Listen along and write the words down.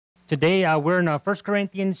Today, we're in 1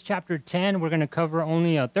 Corinthians chapter 10. We're going to cover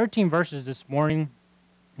only 13 verses this morning.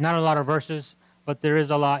 Not a lot of verses, but there is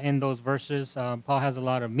a lot in those verses. Paul has a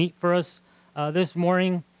lot of meat for us this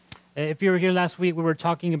morning. If you were here last week, we were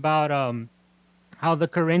talking about how the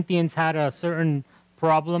Corinthians had a certain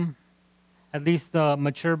problem, at least the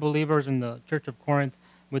mature believers in the church of Corinth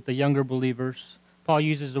with the younger believers. Paul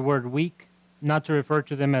uses the word weak, not to refer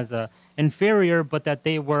to them as inferior, but that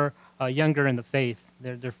they were younger in the faith.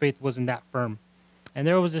 Their faith wasn't that firm. And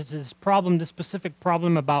there was this problem, this specific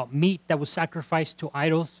problem about meat that was sacrificed to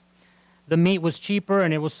idols. The meat was cheaper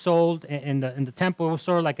and it was sold in the temple. It was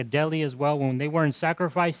sort of like a deli as well. When they weren't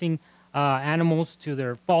sacrificing animals to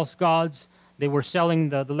their false gods, they were selling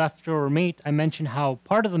the leftover meat. I mentioned how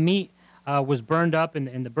part of the meat was burned up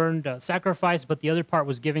in the burned sacrifice, but the other part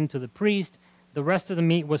was given to the priest. The rest of the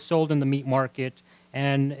meat was sold in the meat market,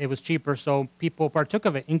 and it was cheaper, so people partook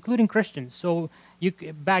of it, including Christians. So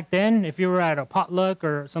back then, if you were at a potluck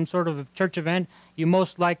or some sort of church event, you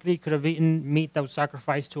most likely could have eaten meat that was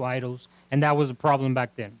sacrificed to idols, and that was a problem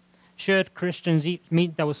back then. Should Christians eat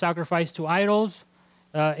meat that was sacrificed to idols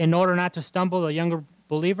in order not to stumble a younger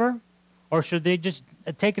believer? Or should they just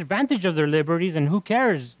take advantage of their liberties, and who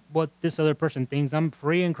cares what this other person thinks? I'm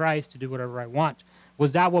free in Christ to do whatever I want.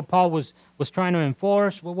 Was that what Paul was trying to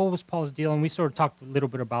enforce? What was Paul's deal? And we sort of talked a little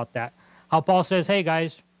bit about that. How Paul says, hey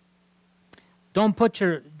guys, don't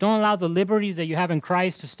allow the liberties that you have in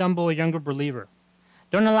Christ to stumble a younger believer.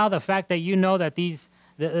 Don't allow the fact that you know that this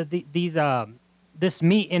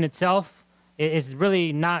meat in itself is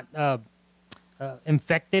really not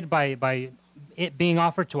infected by it being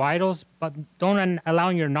offered to idols, but don't allow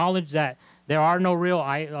your knowledge that there are no real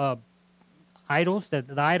idols, that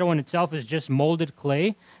the idol in itself is just molded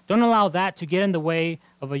clay. Don't allow that to get in the way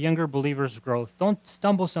of a younger believer's growth. Don't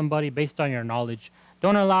stumble somebody based on your knowledge.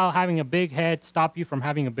 Don't allow having a big head stop you from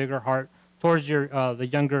having a bigger heart towards the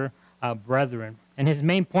younger brethren. And his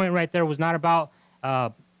main point right there was not about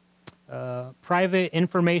private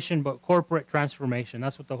information, but corporate transformation.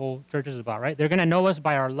 That's what the whole church is about, right? They're going to know us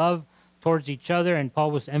by our love towards each other, and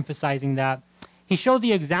Paul was emphasizing that. He showed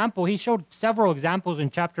the example. He showed several examples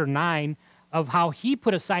in chapter 9 of how he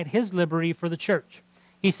put aside his liberty for the church.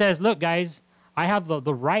 He says, look, guys, I have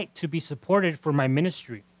the right to be supported for my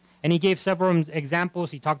ministry. And he gave several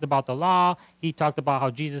examples. He talked about the law. He talked about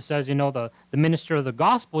how Jesus says, the minister of the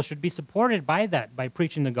gospel should be supported by that, by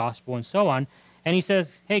preaching the gospel and so on. And he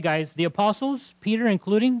says, hey, guys, the apostles, Peter,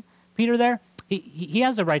 including Peter there, he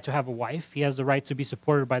has the right to have a wife. He has the right to be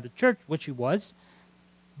supported by the church, which he was.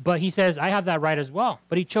 But he says, I have that right as well.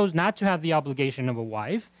 But he chose not to have the obligation of a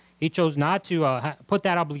wife. He chose not to put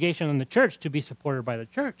that obligation on the church to be supported by the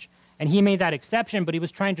church. And he made that exception, but he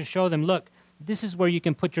was trying to show them, look, this is where you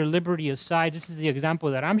can put your liberty aside. This is the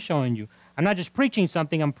example that I'm showing you. I'm not just preaching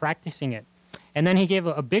something, I'm practicing it. And then he gave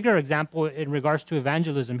a bigger example in regards to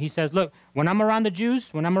evangelism. He says, look, when I'm around the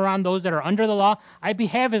Jews, when I'm around those that are under the law, I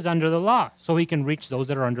behave as under the law so he can reach those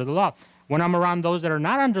that are under the law. When I'm around those that are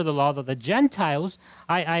not under the law, the Gentiles,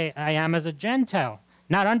 I am as a Gentile.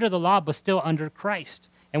 Not under the law, but still under Christ.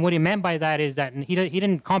 And what he meant by that is that he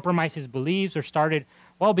didn't compromise his beliefs or started,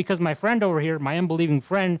 well, because my friend over here, my unbelieving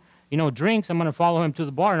friend, drinks, I'm going to follow him to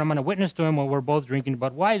the bar and I'm going to witness to him while we're both drinking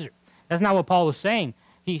Budweiser. That's not what Paul was saying.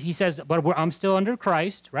 He says, but I'm still under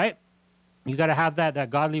Christ, right? You got to have that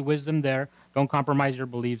godly wisdom there. Don't compromise your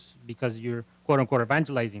beliefs because you're, quote unquote,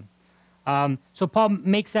 evangelizing. So Paul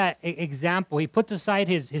makes that example. He puts aside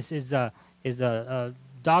his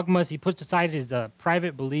dogmas. He puts aside his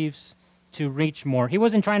private beliefs to reach more. He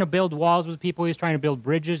wasn't trying to build walls with people. He was trying to build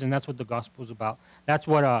bridges, and that's what the gospel is about. That's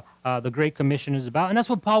what the Great Commission is about, and that's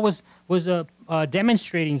what Paul was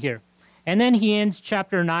demonstrating here. And then he ends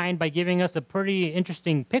chapter 9 by giving us a pretty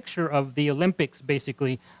interesting picture of the Olympics,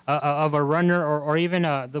 basically, of a runner, or even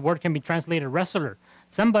the word can be translated wrestler,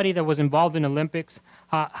 somebody that was involved in Olympics,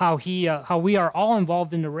 how we are all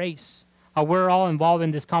involved in the race, how we're all involved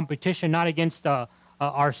in this competition, not against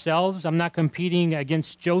ourselves. I'm not competing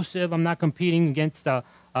against Joseph. I'm not competing against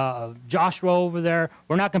Joshua over there.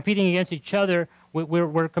 We're not competing against each other.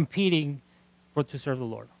 We're competing to serve the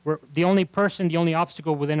Lord. The only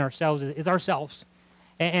obstacle within ourselves is ourselves.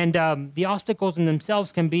 And the obstacles in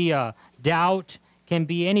themselves can be doubt, can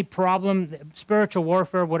be any problem, spiritual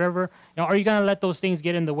warfare, whatever. Are you going to let those things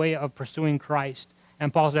get in the way of pursuing Christ?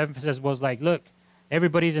 And Paul's emphasis was like, look,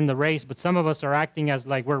 everybody's in the race, but some of us are acting as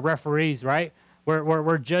like we're referees, right?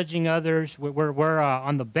 We're judging others. We're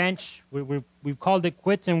on the bench. We've called it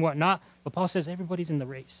quits and whatnot. But Paul says everybody's in the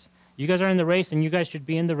race. You guys are in the race, and you guys should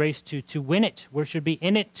be in the race to win it. We should be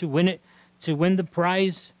in it, to win the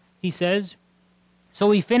prize, he says. So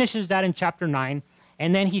he finishes that in chapter 9,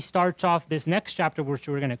 And then he starts off this next chapter, which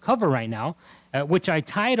we're going to cover right now, which I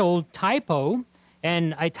titled Typo.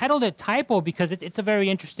 And I titled it Typo because it's a very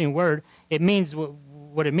interesting word. It means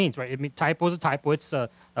what it means, right? Typo is a typo. It's a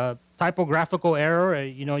typographical error.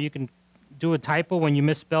 You can do a typo when you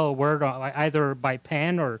misspell a word either by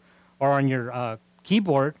pen or on your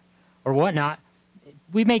keyboard or whatnot.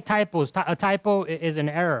 We make typos. A typo is an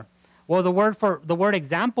error. Well, the word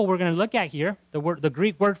example we're going to look at here, the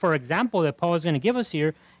Greek word for example that Paul is going to give us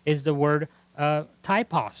here is the word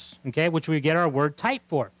typos, okay, which we get our word type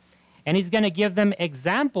for. And he's going to give them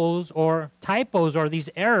examples or typos or these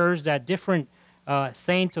errors that different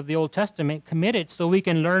saints of the Old Testament committed so we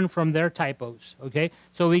can learn from their typos, okay?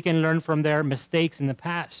 So we can learn from their mistakes in the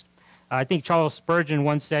past. I think Charles Spurgeon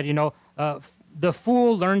once said, the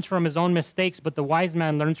fool learns from his own mistakes, but the wise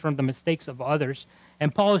man learns from the mistakes of others.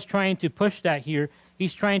 And Paul is trying to push that here.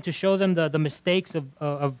 He's trying to show them the mistakes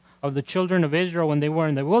of the children of Israel when they were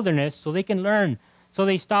in the wilderness so they can learn. So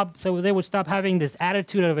they would stop having this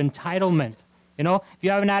attitude of entitlement. If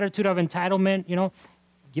you have an attitude of entitlement,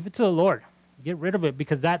 give it to the Lord. Get rid of it,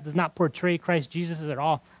 because that does not portray Christ Jesus at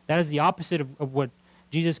all. That is the opposite of what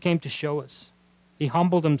Jesus came to show us. He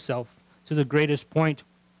humbled himself to the greatest point.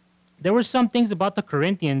 There were some things about the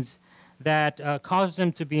Corinthians that caused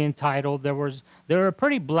them to be entitled. They were a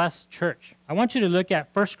pretty blessed church. I want you to look at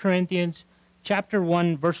 1 Corinthians chapter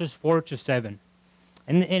 1, verses 4 to 7.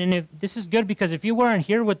 And this is good because if you weren't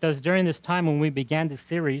here with us during this time when we began this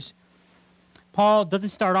series, Paul doesn't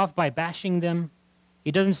start off by bashing them.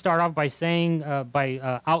 He doesn't start off by saying,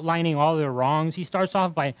 outlining all their wrongs. He starts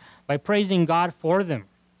off by praising God for them.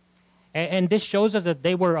 And this shows us that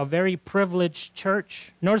they were a very privileged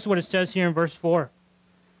church. Notice what it says here in verse 4.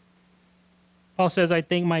 Paul says, I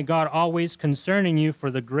thank my God always concerning you for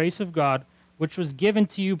the grace of God, which was given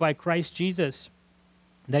to you by Christ Jesus,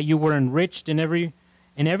 that you were enriched in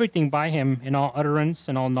everything by him, in all utterance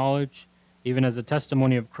and all knowledge, even as the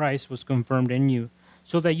testimony of Christ was confirmed in you,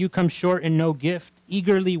 so that you come short in no gift,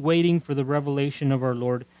 eagerly waiting for the revelation of our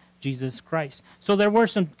Lord Jesus Christ. So there were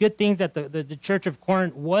some good things that the church of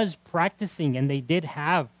Corinth was practicing, and they did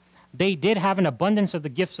have. They did have an abundance of the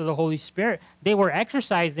gifts of the Holy Spirit. They were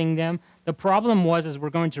exercising them. The problem was, as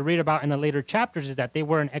we're going to read about in the later chapters, is that they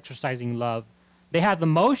weren't exercising love. They had the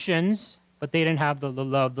motions, but they didn't have the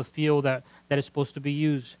love, the feel that is supposed to be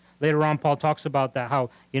used. Later on, Paul talks about that,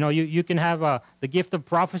 how you can have the gift of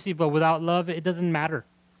prophecy, but without love, it doesn't matter.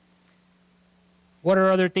 What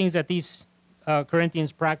are other things that these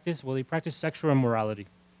Corinthians practiced? Well, they practiced sexual immorality.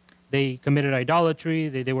 They committed idolatry.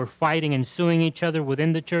 They were fighting and suing each other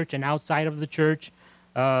within the church and outside of the church.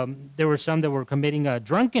 There were some that were committing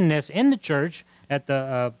drunkenness in the church at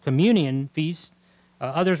the communion feast.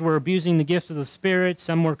 Others were abusing the gifts of the Spirit.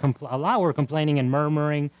 Some were a lot were complaining and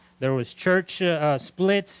murmuring. There was church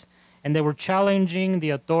splits, and they were challenging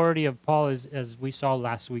the authority of Paul, as we saw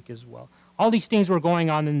last week as well. All these things were going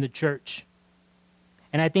on in the church.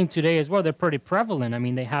 And I think today as well, they're pretty prevalent. I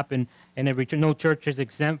mean, they happen in every church. No church is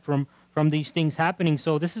exempt from these things happening.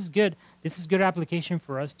 So this is good. This is good application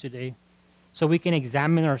for us today, so we can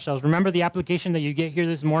examine ourselves. Remember, the application that you get here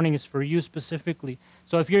this morning is for you specifically.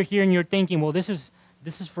 So if you're here and you're thinking, well, this is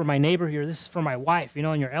for my neighbor here, this is for my wife,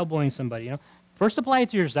 and you're elbowing somebody, first apply it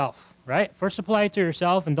to yourself, right? First apply it to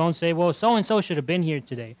yourself, and don't say, well, so-and-so should have been here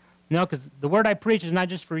today. No, because the word I preach is not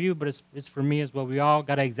just for you, but it's for me as well. We all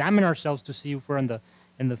got to examine ourselves to see if we're in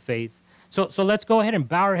the faith. So let's go ahead and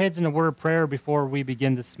bow our heads in a word of prayer before we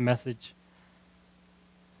begin this message.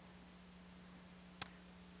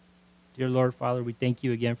 Dear Lord, Father, we thank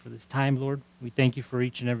you again for this time, Lord. We thank you for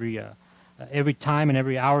each and every time and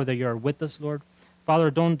every hour that you are with us, Lord.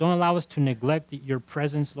 Father, don't allow us to neglect your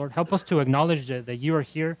presence, Lord. Help us to acknowledge that you are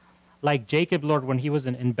here, like Jacob, Lord, when he was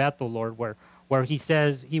in Bethel, Lord, where he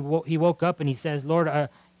says, he woke up and he says, Lord,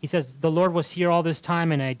 he says, the Lord was here all this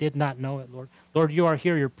time and I did not know it, Lord. Lord, you are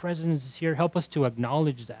here. Your presence is here. Help us to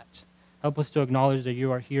acknowledge that. Help us to acknowledge that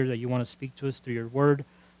you are here, that you want to speak to us through your word,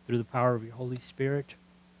 through the power of your Holy Spirit.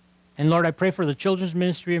 And Lord, I pray for the children's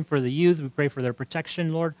ministry and for the youth. We pray for their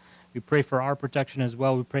protection, Lord. We pray for our protection as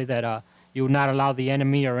well. We pray that you would not allow the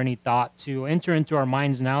enemy or any thought to enter into our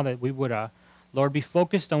minds now, that we would, Lord, be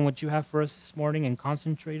focused on what you have for us this morning and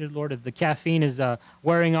concentrated, Lord. If the caffeine is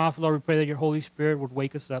wearing off, Lord, we pray that your Holy Spirit would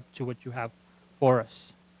wake us up to what you have for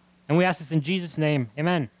us. And we ask this in Jesus' name.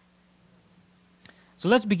 Amen. So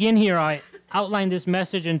let's begin here. I outlined this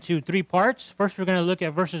message into 3 parts. First, we're going to look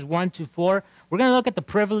at verses 1 to 4. We're going to look at the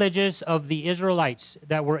privileges of the Israelites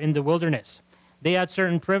that were in the wilderness. They had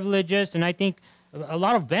certain privileges, and I think a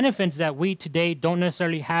lot of benefits that we today don't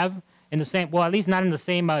necessarily have in the same, well, at least not in the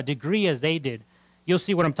same degree as they did. you'll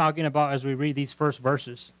see what I'm talking about as we read these first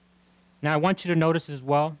verses. Now, I want you to notice as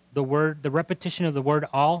well the repetition of the word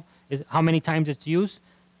all is how many times it's used.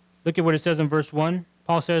 Look at what it says in verse 1.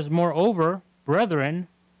 Paul says, "Moreover, brethren,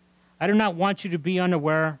 I do not want you to be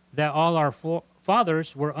unaware that all our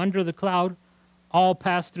fathers were under the cloud, all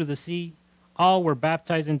passed through the sea, all were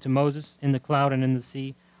baptized into Moses in the cloud and in the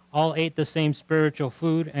sea, all ate the same spiritual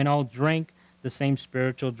food, and all drank the same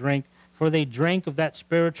spiritual drink. For they drank of that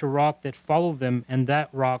spiritual rock that followed them, and that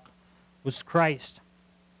rock was Christ."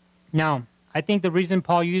 Now, I think the reason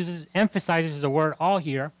Paul emphasizes the word all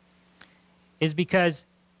here is because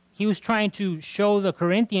he was trying to show the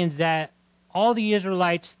Corinthians that all the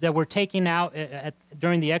Israelites that were taken out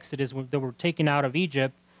during the Exodus, that were taken out of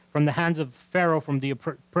Egypt from the hands of Pharaoh, from the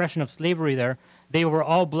oppression of slavery there, they were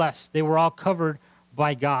all blessed. They were all covered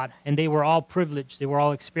by God, and they were all privileged. They were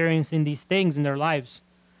all experiencing these things in their lives.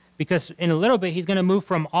 Because in a little bit, he's going to move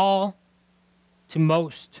from all to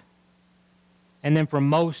most, and then from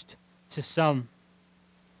most to some.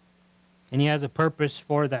 And he has a purpose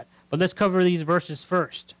for that. But let's cover these verses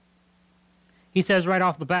first. He says right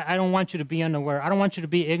off the bat, I don't want you to be unaware. I don't want you to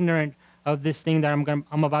be ignorant of this thing that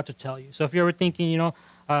I'm about to tell you. So if you're thinking,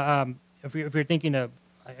 if you're thinking of,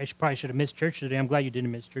 probably should have missed church today, I'm glad you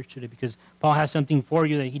didn't miss church today, because Paul has something for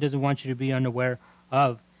you that he doesn't want you to be unaware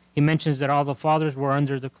of. He mentions that all the fathers were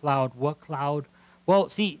under the cloud. What cloud? Well,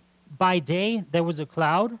 see, by day there was a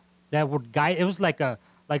cloud that would guide. It was like a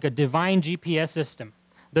divine GPS system.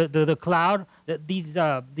 The cloud,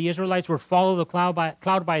 the Israelites would follow the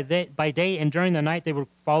cloud by day, and during the night they would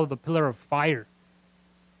follow the pillar of fire.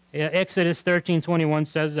 Exodus 13:21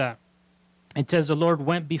 says that. It says the Lord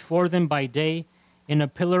went before them by day in a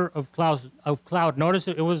pillar of cloud. Notice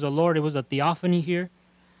it was the Lord. It was a theophany here.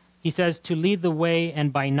 He says to lead the way,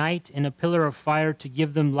 and by night in a pillar of fire to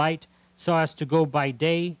give them light, so as to go by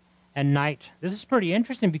day and night. This is pretty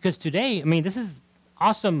interesting, because today, I mean, this is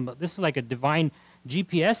awesome. This is like a divine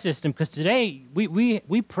GPS system, because today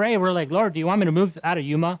we pray. We're like, Lord, do you want me to move out of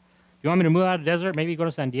Yuma? Do you want me to move out of the desert? Maybe go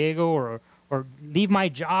to San Diego, or leave my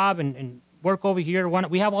job and work over here.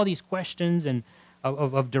 We have all these questions and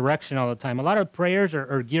of direction all the time. A lot of prayers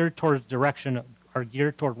are geared towards direction, are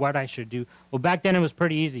geared toward what I should do. Well, back then it was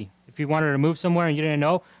pretty easy. If you wanted to move somewhere and you didn't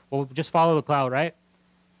know, well, just follow the cloud, right?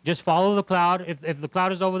 Just follow the cloud. If the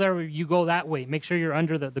cloud is over there, you go that way. Make sure you're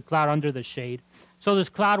under the cloud, under the shade. So this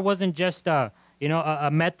cloud wasn't just a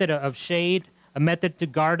method of shade, a method to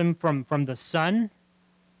guard them from the sun,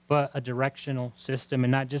 but a directional system,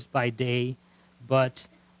 and not just by day, but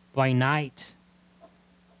by night.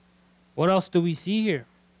 What else do we see here?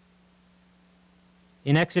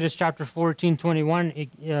 In Exodus chapter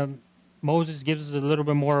 14:21, Moses gives us a little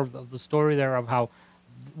bit more of the story there of how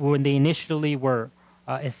when they initially were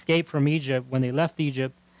escaped from Egypt, when they left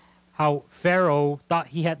Egypt, how Pharaoh thought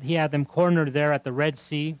he had them cornered there at the Red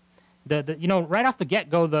Sea. Right off the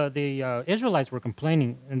get-go, the Israelites were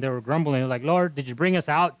complaining and they were grumbling. They're like, Lord, did you bring us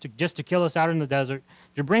out just to kill us out in the desert?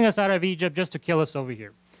 Did you bring us out of Egypt just to kill us over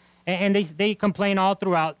here? And they complain all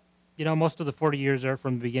throughout, most of the 40 years there,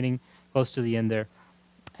 from the beginning close to the end there.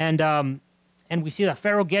 And we see that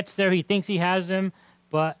Pharaoh gets there. He thinks he has them,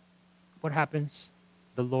 but what happens?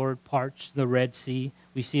 The Lord parts the Red Sea.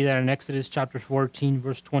 We see that in Exodus chapter 14,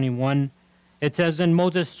 verse 21. It says, "And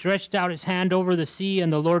Moses stretched out his hand over the sea,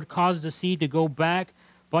 and the Lord caused the sea to go back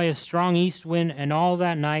by a strong east wind, and all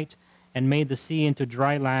that night, and made the sea into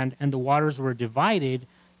dry land, and the waters were divided.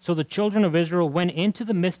 So the children of Israel went into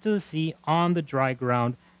the midst of the sea on the dry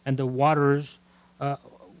ground, and the waters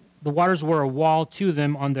were a wall to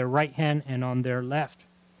them on their right hand and on their left."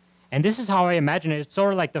 And this is how I imagine it. It's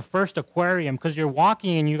sort of like the first aquarium, because you're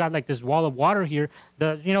walking and you got like this wall of water here.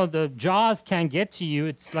 The jaws can't get to you.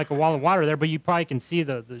 It's like a wall of water there, but you probably can see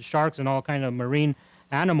the sharks and all kind of marine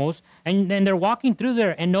animals. And then they're walking through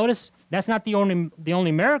there. And notice that's not the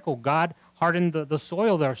only miracle. God hardened the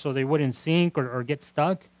soil there so they wouldn't sink or get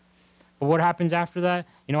stuck. But what happens after that?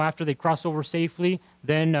 After they cross over safely,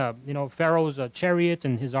 then Pharaoh's chariot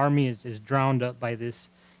and his army is drowned up by this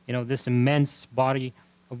immense body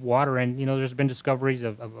of water. And there's been discoveries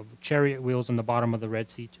of chariot wheels on the bottom of the Red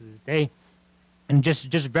Sea to this day, and just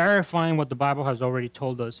verifying what the Bible has already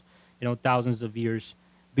told us, thousands of years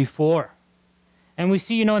before. And we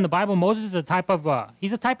see, in the Bible, Moses is a type of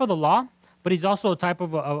the law, but he's also a type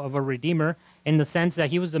of a redeemer, in the sense that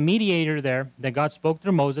he was a mediator there, that God spoke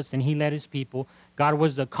through Moses and he led his people. God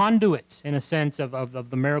was the conduit, in a sense, of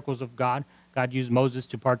the miracles of God. God used Moses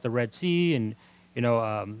to part the Red Sea and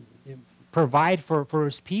provide for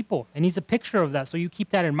his people, and he's a picture of that. So you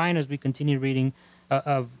keep that in mind as we continue reading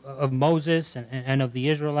of Moses and of the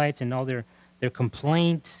Israelites and all their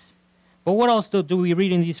complaints. But what else do we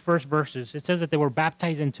read in these first verses? It says that they were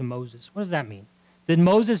baptized into Moses. What does that mean? Did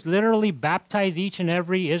Moses literally baptize each and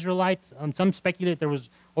every Israelite? Some speculate there was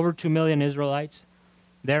over 2 million Israelites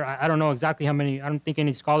there. I don't know exactly how many. I don't think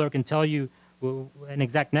any scholar can tell you an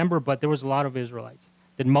exact number, but there was a lot of Israelites.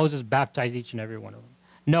 Did Moses baptize each and every one of them?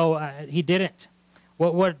 No, he didn't.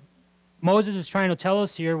 What Moses is trying to tell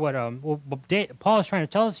us here, what Paul is trying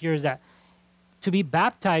to tell us here is that to be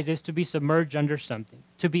baptized is to be submerged under something,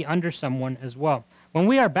 to be under someone as well. When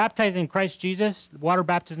we are baptized in Christ Jesus, water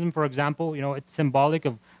baptism, for example, it's symbolic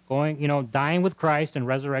of going, dying with Christ and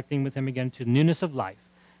resurrecting with him again to newness of life.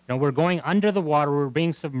 We're going under the water, we're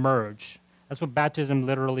being submerged. That's what baptism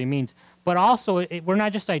literally means. But also, we're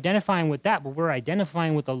not just identifying with that, but we're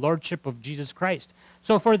identifying with the lordship of Jesus Christ.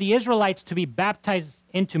 So for the Israelites to be baptized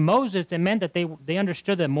into Moses, it meant that they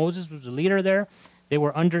understood that Moses was the leader there. They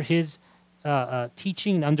were under his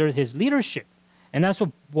teaching, under his leadership. And that's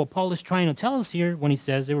what Paul is trying to tell us here when he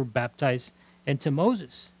says they were baptized into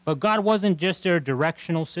Moses. But God wasn't just their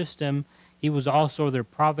directional system. He was also their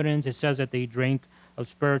providence. It says that they drank a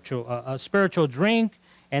spiritual drink,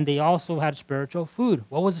 and they also had spiritual food.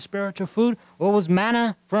 What was the spiritual food? What was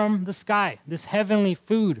manna from the sky, this heavenly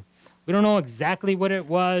food. We don't know exactly what it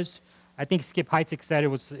was. I think Skip Heitzig said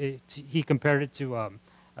he compared it to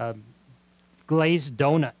glazed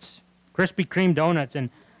donuts, Krispy Kreme donuts. And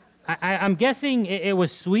I'm guessing it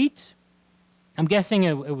was sweet. I'm guessing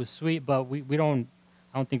it was sweet, but I don't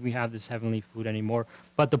think we have this heavenly food anymore.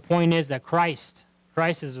 But the point is that Christ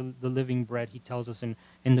is the living bread. He tells us in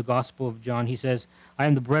the Gospel of John. He says, I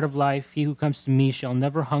am the bread of life. He who comes to me shall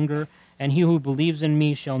never hunger, and he who believes in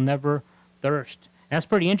me shall never thirst. And that's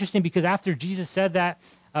pretty interesting because after Jesus said that,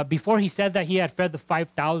 before he said that, he had fed the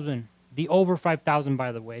 5,000, the over 5,000,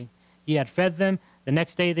 by the way. He had fed them. The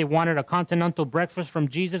next day, they wanted a continental breakfast from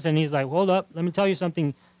Jesus, and he's like, hold up, let me tell you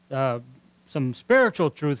something, some spiritual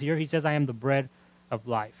truth here. He says, I am the bread of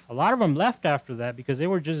life. A lot of them left after that because they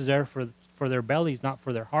were just there for their bellies, not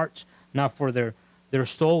for their hearts, not for their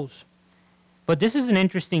souls. But this is an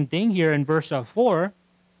interesting thing here in verse 4.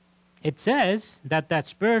 It says that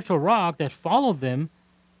spiritual rock that followed them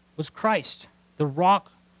was Christ. The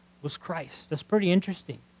rock was Christ. That's pretty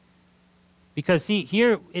interesting. Because, see,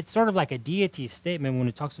 here it's sort of like a deity statement when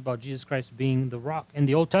it talks about Jesus Christ being the rock. In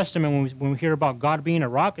the Old Testament, when we hear about God being a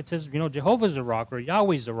rock, it says, Jehovah's a rock or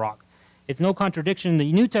Yahweh's a rock. It's no contradiction in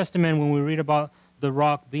the New Testament when we read about the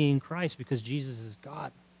rock being Christ, because Jesus is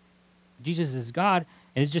God. Jesus is God,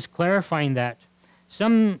 and it's just clarifying that.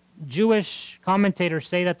 Some Jewish commentators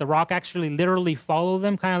say that the rock actually literally followed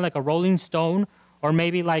them, kind of like a rolling stone, or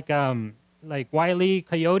maybe like Wile E.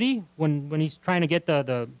 Coyote when he's trying to get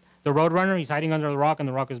the roadrunner. He's hiding under the rock, and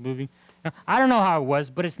the rock is moving. Now, I don't know how it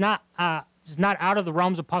was, but it's not out of the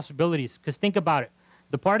realms of possibilities. Because think about it.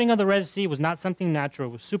 The parting of the Red Sea was not something natural.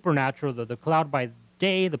 It was supernatural. The cloud by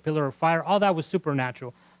day, the pillar of fire, all that was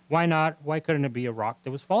supernatural. Why not? Why couldn't it be a rock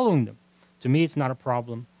that was following them? To me, it's not a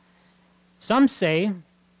problem. Some say,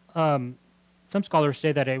 some scholars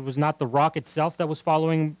say that it was not the rock itself that was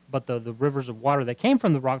following, but the rivers of water that came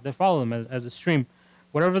from the rock that followed them as a stream.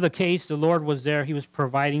 Whatever the case, the Lord was there. He was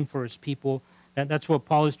providing for his people. That's what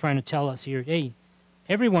Paul is trying to tell us here. Hey,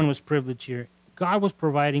 everyone was privileged here. God was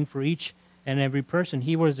providing for each and every person.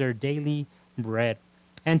 He was their daily bread.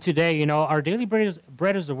 And today, our daily bread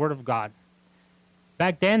is the Word of God.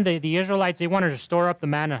 Back then, the Israelites, they wanted to store up the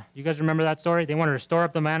manna. You guys remember that story? They wanted to store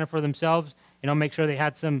up the manna for themselves, make sure they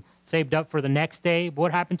had some saved up for the next day. But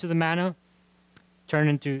what happened to the manna? Turned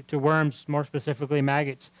into worms, more specifically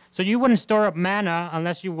maggots. So you wouldn't store up manna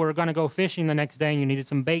unless you were going to go fishing the next day and you needed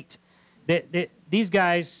some bait. These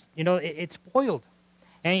guys, it spoiled.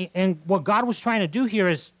 And what God was trying to do here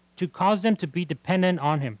is to cause them to be dependent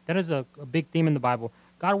on him. That is a big theme in the Bible.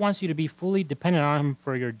 God wants you to be fully dependent on him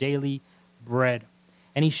for your daily bread.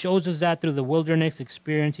 And he shows us that through the wilderness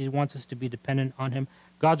experience. He wants us to be dependent on him.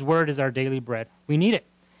 God's word is our daily bread. We need it.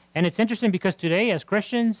 And it's interesting because today, as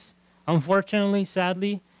Christians, unfortunately,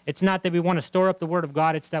 sadly, it's not that we want to store up the word of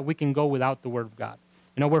God. It's that we can go without the word of God.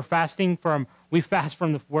 We fast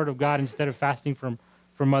from the word of God instead of fasting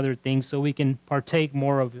from other things so we can partake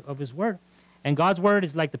more of his word. And God's word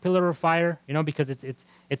is like the pillar of fire, because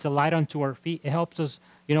it's a light unto our feet. It helps us,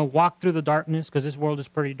 walk through the darkness because this world is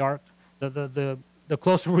pretty dark. The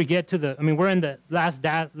closer we get to we're in the last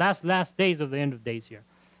days of the end of days here.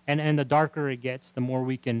 And the darker it gets, the more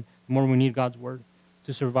we need God's word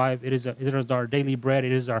to survive. It is our daily bread.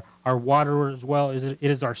 It is our water as well. It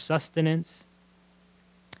is our sustenance.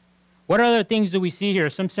 What other things do we see here?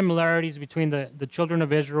 Some similarities between the children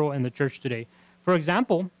of Israel and the church today. For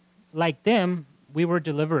example, like them, we were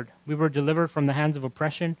delivered. We were delivered from the hands of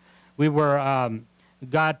oppression. We were,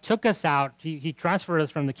 God took us out. He transferred us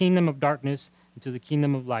from the kingdom of darkness into the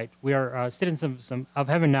kingdom of light. We are citizens of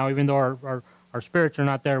heaven now, even though our spirits are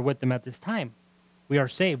not there with them at this time. We are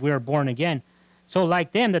saved. We are born again. So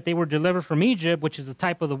like them, that they were delivered from Egypt, which is the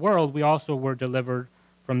type of the world, we also were delivered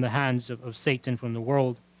from the hands of Satan, from the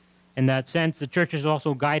world. In that sense, the church is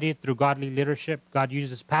also guided through godly leadership. God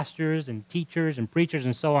uses pastors and teachers and preachers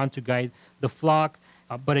and so on to guide the flock.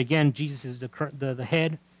 But again, Jesus is the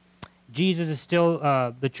head. Jesus is still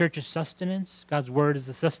the church's sustenance. God's word is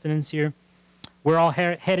the sustenance here. We're all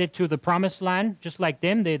headed to the promised land, just like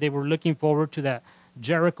them. They were looking forward to that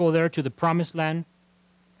Jericho there, to the promised land.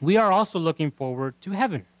 We are also looking forward to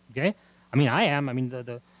heaven, okay? I mean, I am. I mean,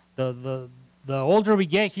 the older we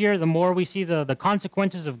get here, the more we see the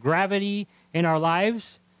consequences of gravity in our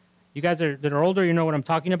lives. You guys that are older, you know what I'm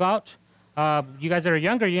talking about. You guys that are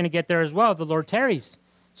younger, you're going to get there as well if the Lord tarries.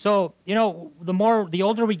 So, you know, the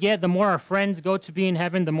older we get, the more our friends go to be in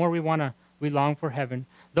heaven, the more we long for heaven.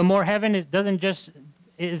 The more heaven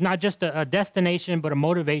is not just a destination, but a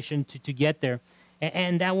motivation to get there.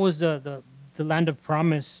 And that was the land of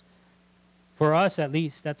promise. For us, at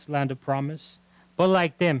least, that's the land of promise. But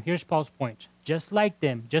like them, here's Paul's point. Just like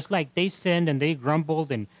them, just like they sinned and they grumbled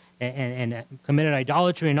and committed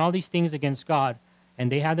idolatry and all these things against God, and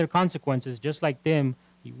they had their consequences, just like them,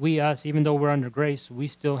 us, even though we're under grace, we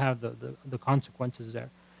still have the consequences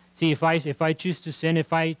there. See, if I choose to sin,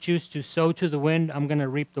 if I choose to sow to the wind, I'm going to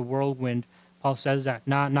reap the whirlwind. Paul says that.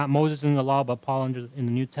 Not Moses in the law, but Paul in the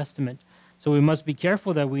New Testament. So we must be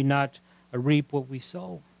careful that we not reap what we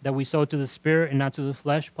sow, that we sow to the Spirit and not to the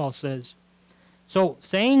flesh, Paul says. So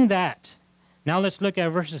saying that, now let's look at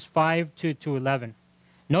verses 5 to 11.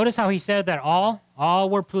 Notice how he said that all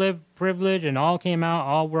were privileged and all came out,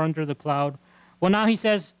 all were under the cloud. Well, now he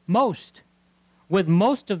says most. With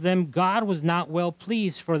most of them, God was not well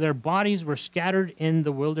pleased, for their bodies were scattered in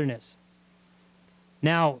the wilderness.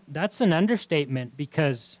 Now, that's an understatement,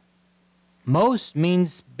 because most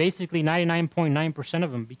means basically 99.9%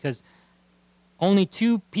 of them, because only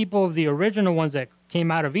 2 people of the original ones that came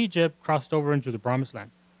out of Egypt crossed over into the promised land.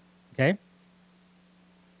 Okay?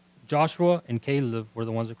 Joshua and Caleb were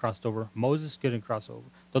the ones that crossed over. Moses couldn't cross over.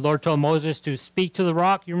 The Lord told Moses to speak to the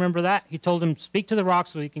rock. You remember that? He told him, speak to the rock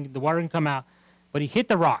so the water can come out. But he hit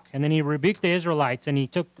the rock, and then he rebuked the Israelites, and he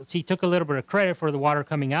took a little bit of credit for the water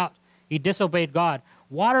coming out. He disobeyed God.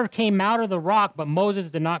 Water came out of the rock, but Moses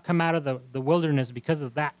did not come out of the wilderness because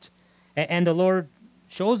of that. And the Lord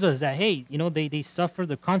shows us that, hey, you know, they suffer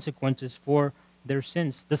the consequences for their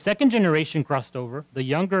sins. The second generation crossed over. The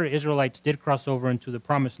younger Israelites did cross over into the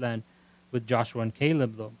promised land with Joshua and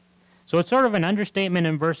Caleb, though. So it's sort of an understatement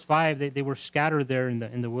in verse 5. They were scattered there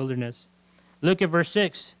in the wilderness. Look at verse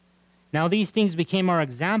 6. Now these things became our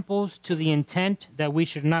examples, to the intent that we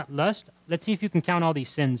should not lust. Let's see if you can count all these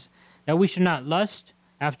sins. That we should not lust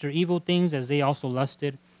after evil things as they also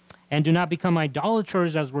lusted. And do not become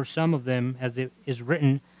idolaters, as were some of them, as it is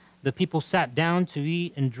written, the people sat down to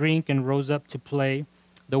eat and drink and rose up to play.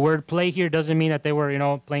 The word play here doesn't mean that they were, you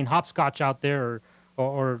know, playing hopscotch out there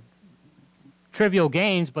or trivial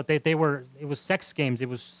games, but it was sex games. It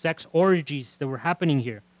was sex orgies that were happening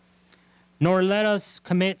here. Nor let us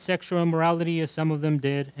commit sexual immorality, as some of them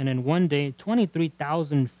did, and in one day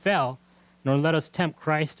 23,000 fell. Nor let us tempt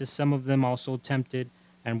Christ, as some of them also tempted,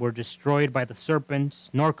 and were destroyed by the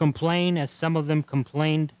serpents. Nor complain, as some of them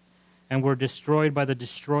complained, and were destroyed by the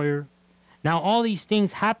destroyer. Now all these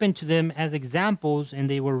things happened to them as examples, and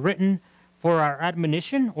they were written for our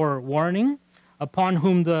admonition or warning, upon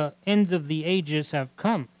whom the ends of the ages have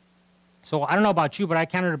come. So I don't know about you, but I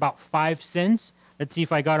counted about 5 sins. Let's see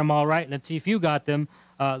if I got them all right. Let's see if you got them.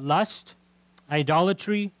 Lust,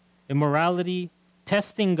 idolatry, immorality,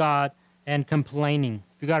 testing God, and complaining.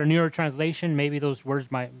 If you got a newer translation, maybe those words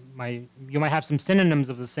you might have some synonyms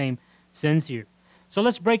of the same sins here. So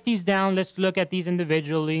let's break these down. Let's look at these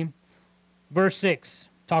individually. Verse 6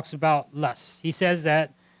 talks about lust. He says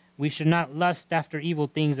that we should not lust after evil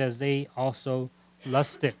things as they also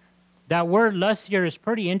lusted. That word lust here is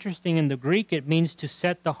pretty interesting in the Greek. It means to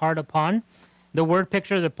set the heart upon. The word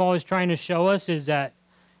picture that Paul is trying to show us is that,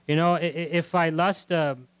 you know, if I'm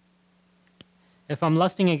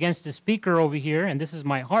lusting against the speaker over here, and this is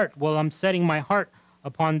my heart, well, I'm setting my heart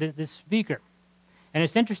upon this speaker. And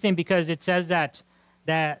it's interesting because it says that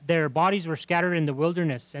their bodies were scattered in the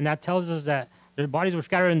wilderness, and that tells us that their bodies were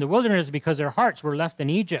scattered in the wilderness because their hearts were left in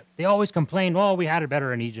Egypt. They always complained, oh, we had it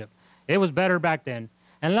better in Egypt. It was better back then.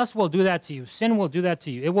 And lust will do that to you. Sin will do that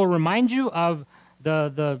to you. It will remind you of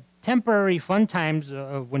the temporary fun times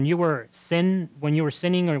of when you were sinning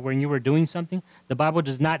or when you were doing something. The Bible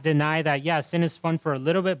does not deny that, yeah, sin is fun for a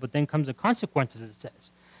little bit, but then comes the consequences, it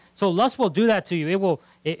says. So lust will do that to you.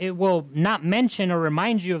 It will not mention or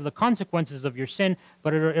remind you of the consequences of your sin,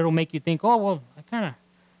 but it'll make you think, oh, well, I kind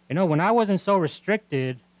of, when I wasn't so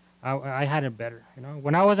restricted, I had it better.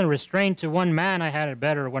 When I wasn't restrained to one man, I had it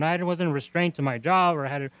better. When I wasn't restrained to my job, or I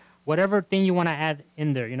had it, whatever thing you want to add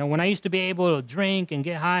in there. When I used to be able to drink and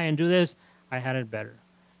get high and do this, I had it better.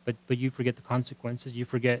 But you forget the consequences. You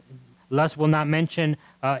forget. Lust will not mention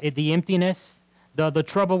the emptiness, the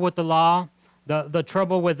trouble with the law, the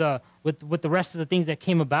trouble with the rest of the things that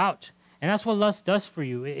came about. And that's what lust does for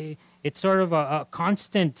you. It's sort of a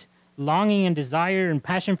constant longing and desire and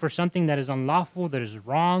passion for something that is unlawful, that is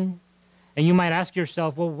wrong. And you might ask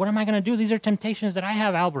yourself, well, what am I going to do? These are temptations that I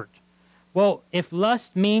have, Albert. Well, if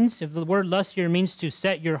the word lust here means to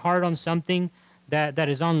set your heart on something that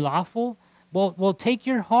is unlawful, well, take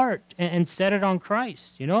your heart and set it on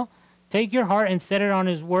Christ, Take your heart and set it on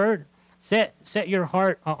His Word. Set your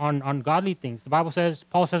heart on godly things. The Bible says,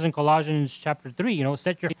 Paul says in Colossians chapter 3,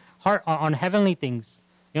 set your heart on heavenly things.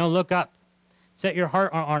 Look up. Set your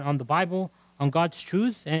heart on the Bible, on God's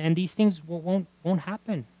truth, and these things won't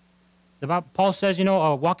happen. Paul says,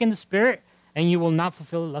 walk in the Spirit, and you will not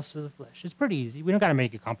fulfill the lusts of the flesh. It's pretty easy. We don't got to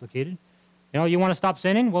make it complicated. You want to stop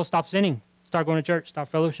sinning? Well, stop sinning. Start going to church.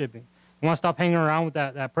 Stop fellowshipping. You want to stop hanging around with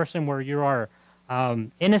that person where you are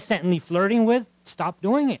innocently flirting with? Stop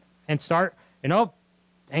doing it. And start,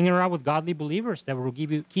 hanging around with godly believers that will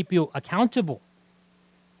keep you accountable.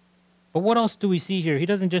 But what else do we see here? He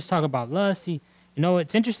doesn't just talk about lust.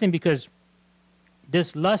 It's interesting because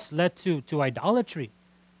this lust led to idolatry.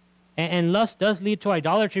 And lust does lead to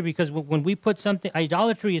idolatry because when we put something,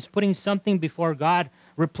 idolatry is putting something before God,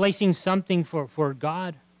 replacing something for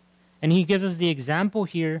God. And he gives us the example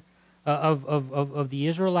here of the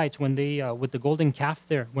Israelites when they, with the golden calf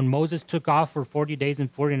there, when Moses took off for 40 days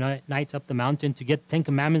and 40 nights up the mountain to get the 10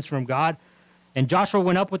 Commandments from God. And Joshua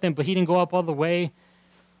went up with him, but he didn't go up all the way.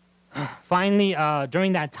 Finally,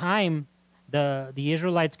 during that time, the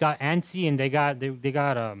Israelites got antsy and they got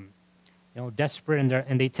desperate,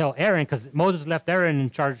 and they tell Aaron, because Moses left Aaron in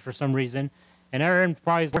charge for some reason, and Aaron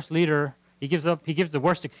probably is the worst leader. He gives the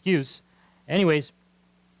worst excuse. Anyways,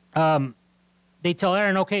 they tell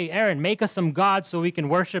Aaron, okay, Aaron, make us some gods so we can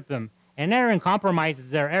worship them. And Aaron compromises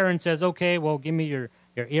there. Aaron says, okay, well, give me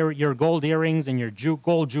your gold earrings and your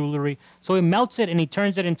gold jewelry. So he melts it and he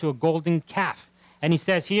turns it into a golden calf. And he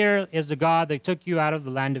says, here is the God that took you out of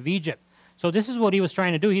the land of Egypt. So this is what he was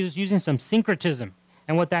trying to do. He was using some syncretism.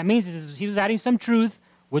 And what that means is he was adding some truth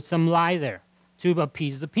with some lie there to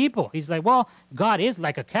appease the people. He's like, well, God is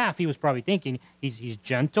like a calf. He was probably thinking he's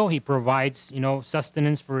gentle. He provides,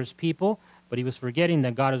 sustenance for his people. But he was forgetting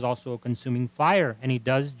that God is also a consuming fire, and he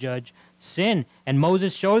does judge sin. And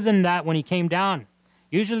Moses showed them that when he came down.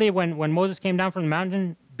 Usually when Moses came down from the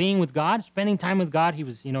mountain, being with God, spending time with God, he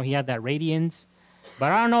was, he had that radiance.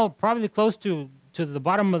 But I don't know, probably close to the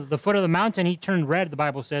bottom of the foot of the mountain, he turned red, the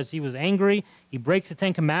Bible says. He was angry. He breaks the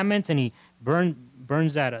 10 Commandments, and he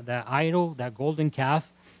burns that idol, that golden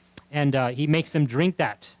calf, and he makes them drink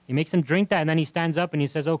that. He makes them drink that, and then he stands up and he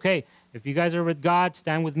says, okay, if you guys are with God,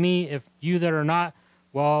 stand with me. If you that are not,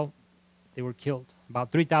 well, they were killed.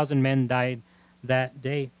 About 3,000 men died that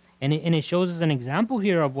day. And it shows us an example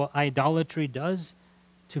here of what idolatry does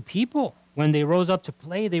to people. When they rose up to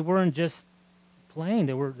play, they weren't just playing.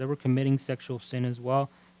 They were committing sexual sin as well.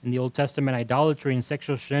 In the Old Testament, idolatry and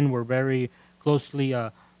sexual sin were very closely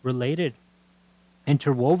related,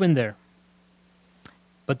 interwoven there.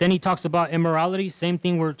 But then he talks about immorality, same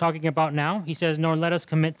thing we're talking about now. He says, nor let us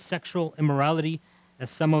commit sexual immorality as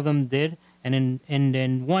some of them did. And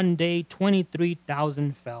in one day,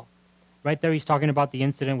 23,000 fell. Right there, he's talking about the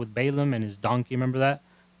incident with Balaam and his donkey. Remember that?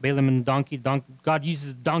 Balaam and the donkey. God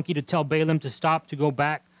uses the donkey to tell Balaam to stop, to go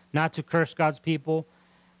back, not to curse God's people.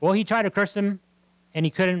 Well, he tried to curse them, and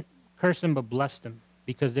he couldn't curse them but blessed them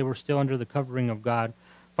because they were still under the covering of God.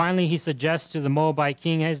 Finally, he suggests to the Moabite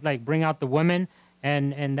king, hey, bring out the women,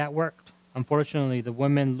 and that worked. Unfortunately, the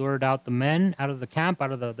women lured out the men out of the camp,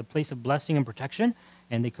 out of the place of blessing and protection,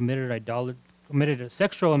 and they committed a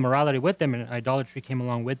sexual immorality with them, and idolatry came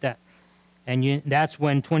along with that. And that's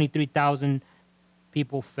when 23,000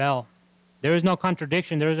 people fell. There is no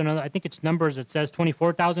contradiction. There is another, I think it's Numbers that says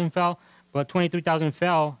 24,000 fell, but 23,000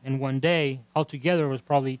 fell in one day. Altogether, it was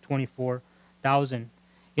probably 24,000.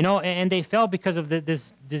 And they fell because of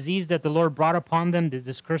this disease that the Lord brought upon them,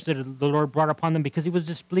 this curse that the Lord brought upon them, because he was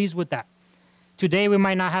displeased with that. Today, we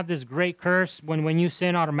might not have this great curse when you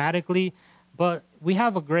sin automatically, But we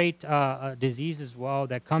have a great disease as well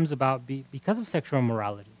that comes about because of sexual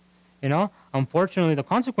immorality. You know, unfortunately, the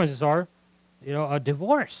consequences are, you know, a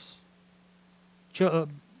divorce,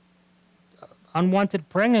 unwanted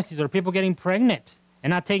pregnancies, or people getting pregnant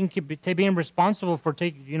and not being responsible for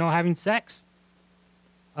having sex,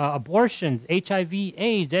 abortions, HIV,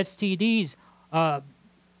 AIDS, STDs,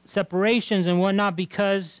 separations and whatnot,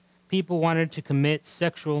 because people wanted to commit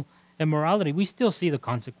sexual immorality. We still see the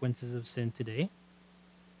consequences of sin today.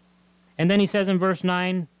 And then he says in verse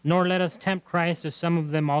 9, nor let us tempt Christ, as some of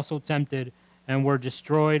them also tempted and were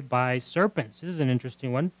destroyed by serpents. This is an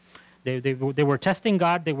interesting one. They were testing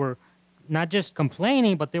God. They were not just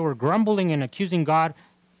complaining, but they were grumbling and accusing God,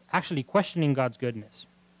 actually questioning God's goodness.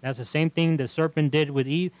 That's the same thing the serpent did with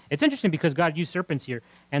Eve. It's interesting because God used serpents here.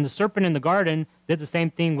 And the serpent in the garden did the same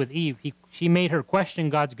thing with Eve. She made her question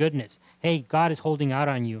God's goodness. Hey, God is holding out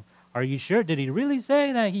on you. Are you sure? Did he really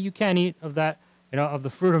say that you can't eat of that, of the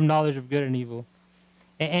fruit of knowledge of good and evil?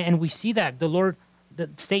 And we see that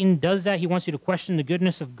Satan does that. He wants you to question the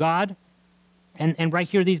goodness of God. And right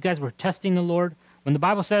here, these guys were testing the Lord. When the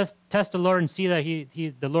Bible says test the Lord and see that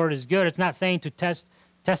the Lord is good, it's not saying to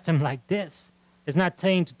test him like this. It's not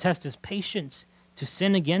saying to test his patience, to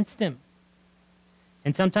sin against him.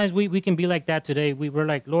 And sometimes we can be like that today. We're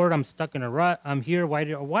like, Lord, I'm stuck in a rut. I'm here. Why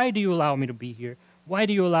do you allow me to be here? Why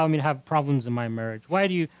do you allow me to have problems in my marriage? Why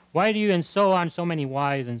do you, and so on, so many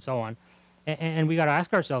whys and so on. And we got to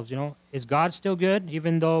ask ourselves, is God still good,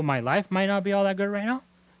 even though my life might not be all that good right now?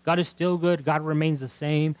 God is still good. God remains the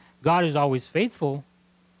same. God is always faithful,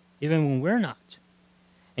 even when we're not.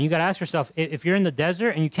 And you got to ask yourself, if you're in the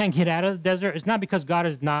desert and you can't get out of the desert, it's not because God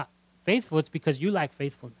is not faithful. It's because you lack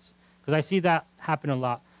faithfulness. Because I see that happen a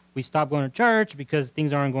lot. We stop going to church because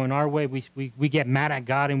things aren't going our way. We get mad at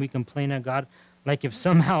God and we complain at God. Like if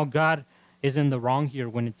somehow God is in the wrong here,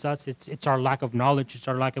 when it's us, it's our lack of knowledge. It's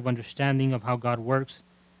our lack of understanding of how God works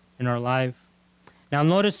in our life. Now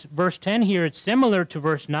notice verse 10 here. It's similar to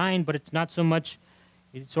verse 9, but it's not so much.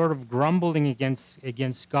 It's sort of grumbling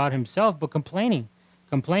against God himself, but complaining.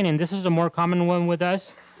 This is a more common one with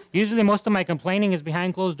us. Usually most of my complaining is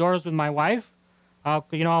behind closed doors with my wife.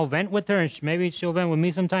 I'll vent with her, and maybe she'll vent with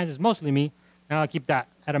me sometimes. It's mostly me, and I'll keep that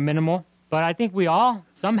at a minimal. But I think we all,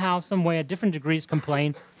 somehow, some way, at different degrees,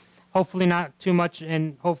 complain. Hopefully not too much,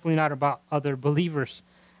 and hopefully not about other believers.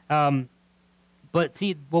 But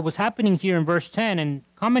see, what was happening here in verse 10, and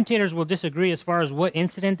commentators will disagree as far as what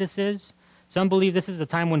incident this is. Some believe this is the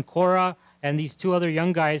time when Korah and these two other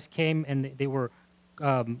young guys came, and they were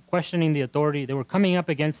questioning the authority. They were coming up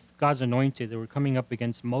against God's anointed. They were coming up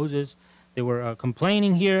against Moses. They were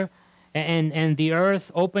complaining here, and the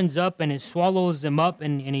earth opens up and it swallows them up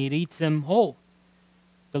and it eats them whole.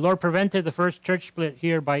 The Lord prevented the first church split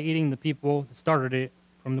here by eating the people that started it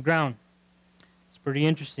from the ground. It's pretty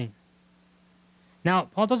interesting. Now,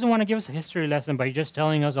 Paul doesn't want to give us a history lesson by just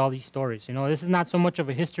telling us all these stories. This is not so much of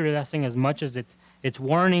a history lesson as much as it's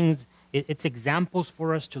warnings. It's examples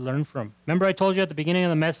for us to learn from. Remember I told you at the beginning of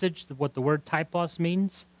the message what the word typos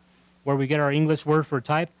means, where we get our English word for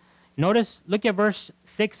type? Notice, look at verse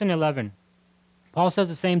 6 and 11. Paul says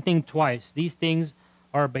the same thing twice. These things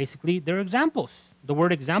are basically, they're examples. The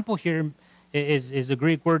word example here is a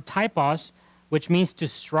Greek word typos, which means to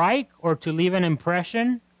strike or to leave an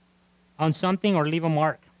impression on something or leave a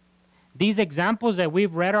mark. These examples that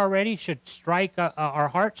we've read already should strike our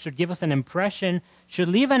hearts, should give us an impression, should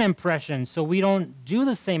leave an impression so we don't do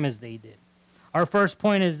the same as they did. Our first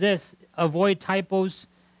point is this: avoid typos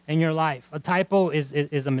in your life. A typo is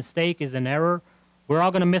a mistake, is an error. We're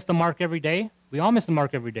all going to miss the mark every day. We all miss the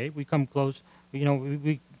mark every day. We come close.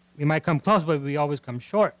 We might come close, but we always come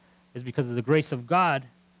short. It's because of the grace of God.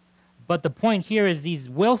 But the point here is these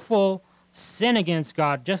willful sin against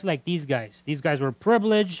God, just like these guys. These guys were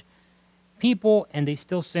privileged people, and they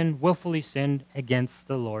still willfully sinned against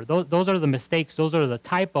the Lord. Those are the mistakes. Those are the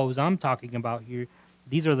typos I'm talking about here.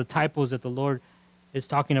 These are the typos that the Lord is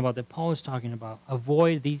talking about, that Paul is talking about.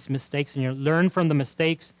 Avoid these mistakes, and learn from the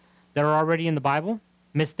mistakes that are already in the Bible.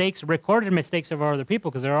 Recorded mistakes of other people,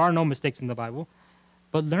 because there are no mistakes in the Bible.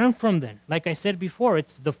 But learn from them. Like I said before,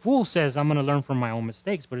 it's the fool says, I'm going to learn from my own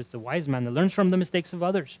mistakes, but it's the wise man that learns from the mistakes of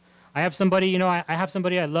others. I have somebody, I have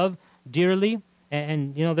somebody I love dearly,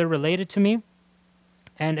 and they're related to me,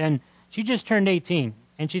 and she just turned 18,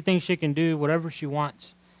 and she thinks she can do whatever she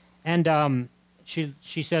wants, and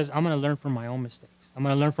she says, I'm going to learn from my own mistakes. I'm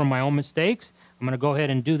going to learn from my own mistakes. I'm going to go ahead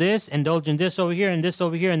and do this, indulge in this over here and this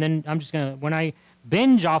over here, and then I'm just going to, when I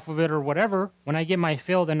binge off of it or whatever, when I get my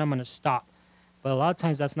fill, then I'm going to stop. But a lot of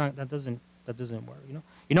times that doesn't work.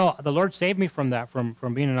 You know, the Lord saved me from that, from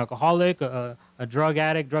being an alcoholic, a drug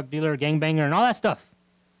addict, drug dealer, gangbanger, and all that stuff.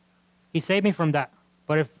 He saved me from that.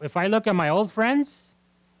 But if I look at my old friends,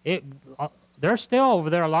 they're still over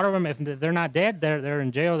there. A lot of them, if they're not dead, they're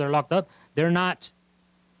in jail, they're locked up. They're not,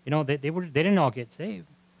 you know, they didn't all get saved.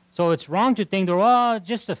 So it's wrong to think they're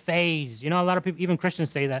just a phase. You know, a lot of people, even Christians,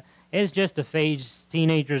 say that it's just a phase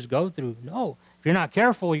teenagers go through. No, if you're not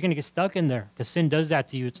careful, you're gonna get stuck in there because sin does that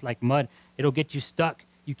to you. It's like mud; it'll get you stuck.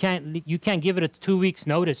 You can't give it a 2 weeks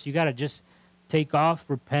notice. You gotta just take off,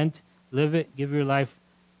 repent, live it, give your life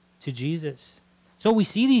to Jesus. So we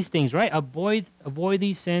see these things, right? Avoid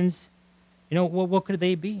these sins. You know, what could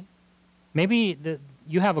they be? Maybe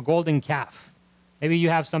you have a golden calf. Maybe you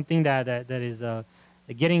have something that is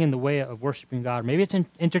getting in the way of worshiping God. Maybe it's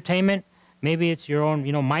entertainment. Maybe it's your own,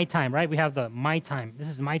 you know, my time, right? We have the my time. This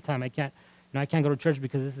is my time. I can't go to church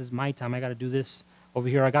because this is my time. I got to do this over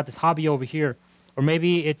here. I got this hobby over here. Or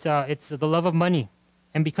maybe it's the love of money.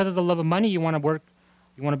 And because of the love of money, you want to work.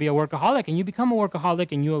 You want to be a workaholic, and you become a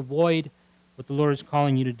workaholic, and you avoid what the Lord is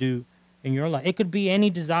calling you to do in your life. It could be any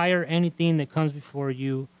desire, anything that comes before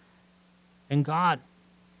you and God.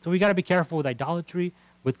 So we got to be careful with idolatry,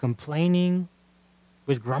 with complaining,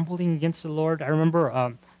 with grumbling against the Lord. I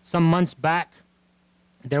remember some months back,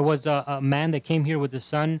 there was a man that came here with his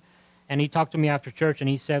son, and he talked to me after church, and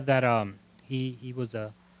he said that he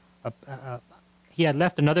had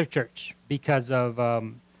left another church because of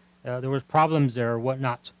there was problems there or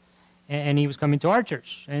whatnot. And he was coming to our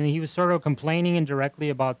church, and he was sort of complaining indirectly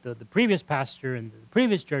about the previous pastor and the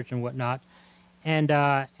previous church and whatnot. And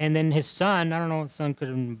then his son, I don't know, his son could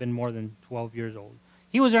have been more than 12 years old.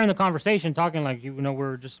 He was there in the conversation talking like, you know,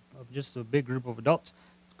 we're just a big group of adults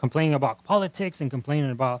complaining about politics and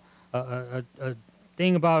complaining about a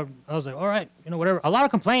thing about, I was like, all right, you know, whatever. A lot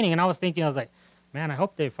of complaining, and I was like, man, I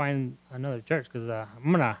hope they find another church because they're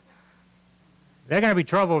going to be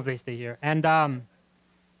trouble if they stay here.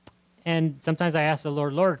 And sometimes I ask the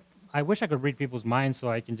Lord, I wish I could read people's minds so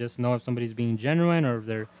I can just know if somebody's being genuine or if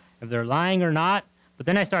they're lying or not. But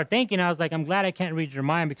then I start thinking, I was like, I'm glad I can't read your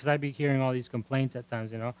mind because I'd be hearing all these complaints at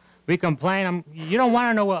times, you know. We complain. You don't want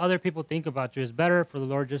to know what other people think about you. It's better for the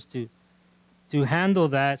Lord just to handle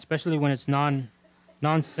that, especially when it's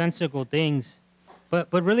nonsensical things.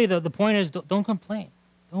 But really, the point is, don't complain.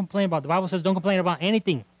 Don't complain about it. The Bible says don't complain about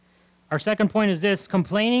anything. Our second point is this: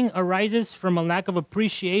 complaining arises from a lack of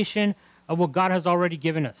appreciation of what God has already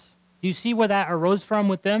given us. Do you see where that arose from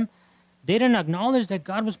with them? They didn't acknowledge that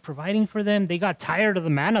God was providing for them. They got tired of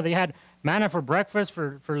the manna. They had manna for breakfast,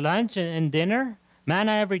 for lunch, and dinner.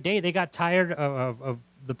 Manna every day. They got tired of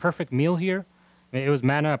the perfect meal here. It was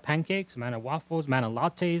manna pancakes, manna waffles, manna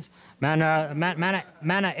lattes,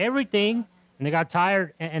 manna everything. And they got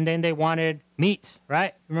tired, and then they wanted meat,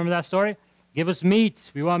 right? Remember that story? Give us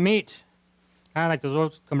meat. We want meat. Kind of like those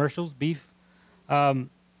old commercials, beef.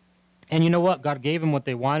 And you know what? God gave them what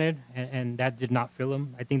they wanted, and that did not fill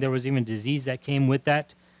them. I think there was even disease that came with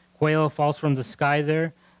that. Quail falls from the sky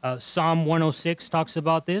there. Psalm 106 talks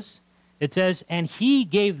about this. It says, and he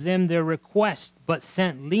gave them their request, but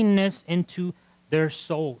sent leanness into their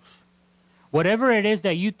souls. Whatever it is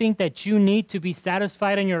that you think that you need to be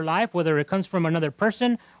satisfied in your life, whether it comes from another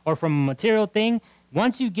person or from a material thing,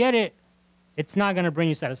 once you get it, it's not going to bring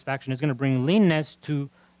you satisfaction. It's going to bring leanness to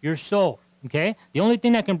your soul, okay? The only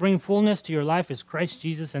thing that can bring fullness to your life is Christ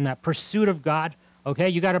Jesus and that pursuit of God, okay?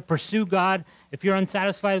 You got to pursue God. If you're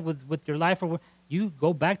unsatisfied with your life, you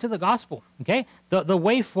go back to the gospel, okay? The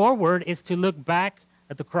way forward is to look back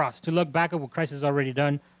at the cross, to look back at what Christ has already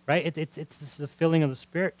done, right? It's the filling of the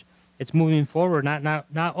Spirit. It's moving forward, not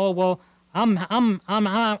oh, well, I'm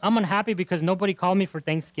unhappy because nobody called me for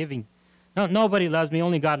Thanksgiving. No, nobody loves me.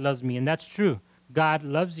 Only God loves me, and that's true. God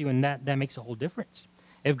loves you, and that makes a whole difference.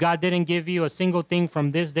 If God didn't give you a single thing from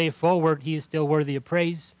this day forward, he is still worthy of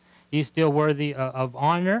praise. He is still worthy of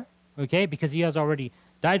honor, okay, because he has already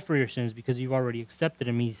died for your sins, because you've already accepted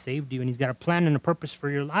him. He saved you, and he's got a plan and a purpose for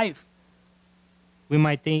your life. We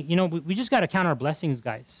might think, you know, we just got to count our blessings,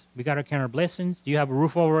 guys. We got to count our blessings. Do you have a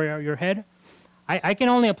roof over your head? I can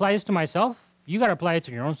only apply this to myself. You got to apply it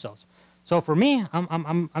to your own selves. So for me,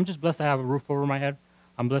 I'm just blessed I have a roof over my head.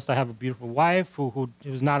 I'm blessed I have a beautiful wife who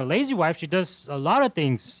is not a lazy wife. She does a lot of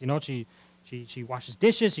things. You know, she washes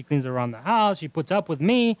dishes. She cleans around the house. She puts up with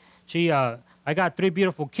me. I got 3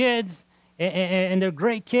 beautiful kids, and they're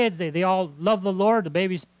great kids. They all love the Lord. The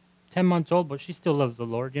baby's 10 months old, but she still loves the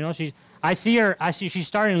Lord. You know, I see she's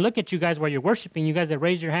starting to look at you guys while you're worshiping. You guys that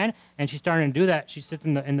raise your hand, and she's starting to do that. She sits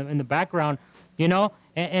in the background, you know,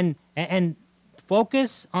 and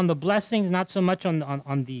focus on the blessings, not so much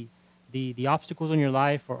on the obstacles in your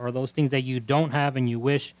life, or those things that you don't have and you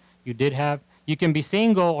wish you did have. You can be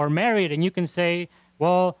single or married, and you can say,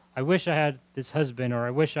 well, I wish I had this husband, or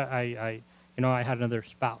I wish I had another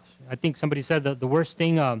spouse. I think somebody said that the worst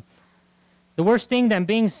thing than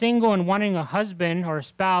being single and wanting a husband or a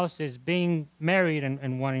spouse is being married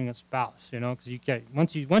and wanting a spouse, because you can't,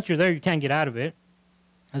 once you're there, you can't get out of it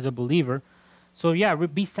as a believer. So yeah,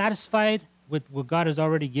 be satisfied with what God has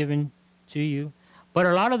already given to you. But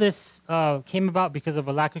a lot of this came about because of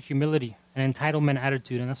a lack of humility and entitlement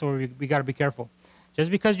attitude, and that's where we got to be careful. Just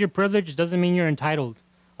because you're privileged doesn't mean you're entitled.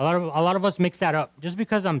 A lot of us mix that up. Just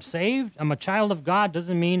because I'm saved, I'm a child of God,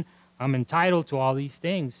 doesn't mean I'm entitled to all these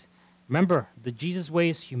things. Remember, the Jesus way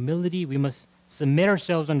is humility. We must submit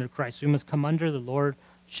ourselves under Christ. We must come under the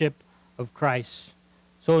lordship of Christ.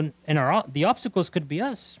 So, the obstacles could be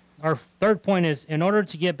us. Our third point is, in order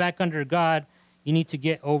to get back under God, you need to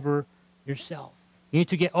get over yourself. You need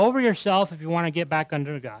to get over yourself if you want to get back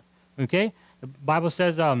under God. Okay? The Bible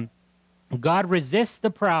says, God resists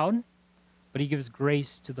the proud, but he gives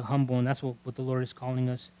grace to the humble. And that's what the Lord is calling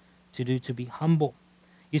us to do, to be humble.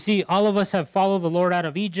 You see, all of us have followed the Lord out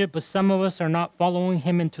of Egypt, but some of us are not following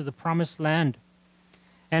him into the promised land.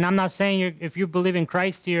 And I'm not saying if you believe in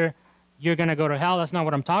Christ here, you're going to go to hell. That's not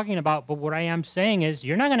what I'm talking about. But what I am saying is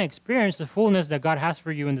you're not going to experience the fullness that God has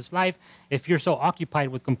for you in this life if you're so occupied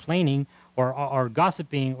with complaining or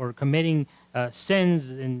gossiping or committing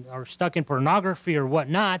sins or stuck in pornography or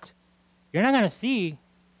whatnot. You're not going to see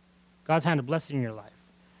God's hand of blessing in your life.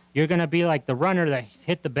 You're going to be like the runner that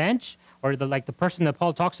hit the bench, or like the person that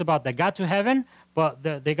Paul talks about that got to heaven, but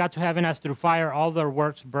they got to heaven as through fire, all their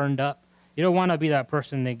works burned up. You don't want to be that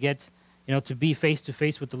person that gets to be face to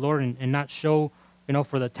face with the Lord and not show,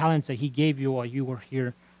 for the talents that he gave you while you were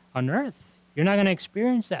here on earth. You're not going to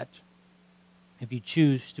experience that if you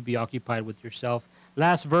choose to be occupied with yourself.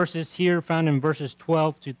 Last verses here found in verses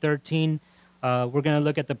 12 to 13. We're going to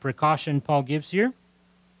look at the precaution Paul gives here.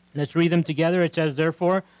 Let's read them together. It says,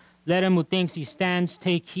 therefore, let him who thinks he stands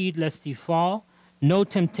take heed lest he fall. No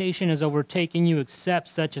temptation has overtaken you except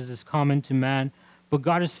such as is common to man. But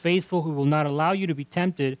God is faithful, who will not allow you to be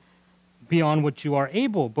tempted beyond what you are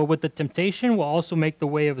able, but with the temptation will also make the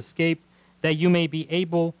way of escape, that you may be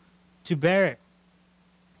able to bear it.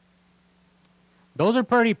 Those are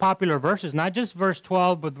pretty popular verses, not just verse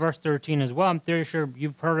 12, but verse 13 as well. I'm pretty sure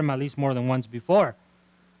you've heard them at least more than once before.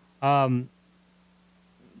 What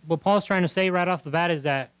Paul's trying to say right off the bat is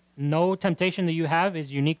that no temptation that you have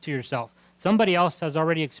is unique to yourself. Somebody else has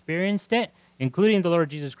already experienced it, including the Lord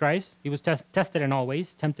Jesus Christ. He was tested in all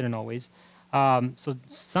ways, tempted in all ways. So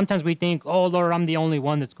sometimes we think, oh, Lord, I'm the only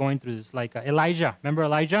one that's going through this. Like Elijah. Remember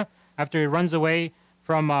Elijah? After he runs away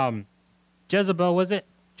from Jezebel, was it?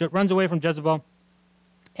 Runs away from Jezebel.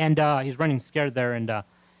 And he's running scared there. And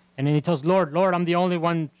then he tells, Lord, I'm the only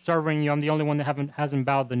one serving you. I'm the only one that hasn't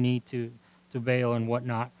bowed the knee to Baal and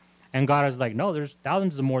whatnot. And God is like, no, there's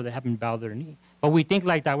thousands of more that haven't bowed their knee. But we think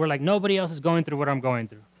like that. We're like, nobody else is going through what I'm going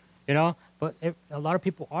through. But a lot of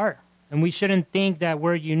people are. And we shouldn't think that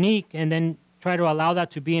we're unique and then try to allow that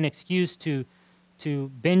to be an excuse to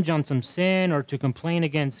binge on some sin or to complain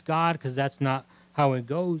against God, because that's not how it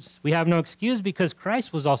goes. We have no excuse because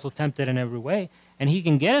Christ was also tempted in every way, and he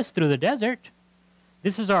can get us through the desert.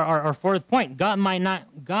 This is our fourth point. God might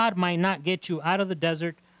not get you out of the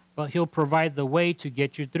desert, but he'll provide the way to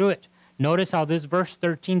get you through it. Notice how this verse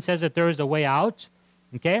 13 says that there is a way out,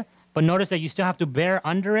 okay? But notice that you still have to bear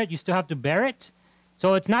under it. You still have to bear it.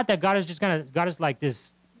 So it's not that God is like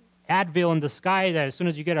this Advil in the sky that as soon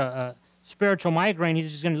as you get a spiritual migraine,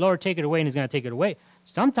 he's just going to, Lord, take it away, and he's going to take it away.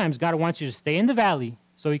 Sometimes God wants you to stay in the valley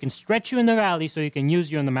so he can stretch you in the valley so he can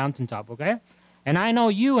use you on the mountaintop, okay? And I know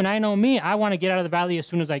you and I know me. I want to get out of the valley as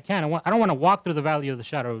soon as I can. I don't want to walk through the valley of the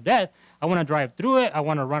shadow of death. I want to drive through it. I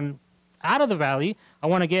want to run out of the valley. I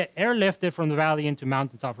want to get airlifted from the valley into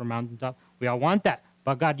mountaintop or mountaintop. We all want that.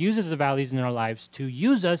 But God uses the valleys in our lives to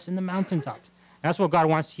use us in the mountaintops. That's what God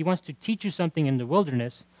wants. He wants to teach you something in the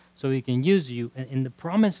wilderness so he can use you in the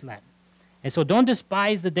promised land. And so don't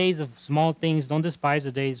despise the days of small things. Don't despise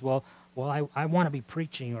the days, I want to be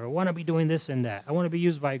preaching, or I want to be doing this and that. I want to be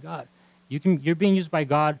used by God. You're being used by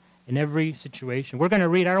God in every situation. We're going to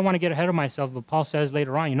read, I don't want to get ahead of myself, but Paul says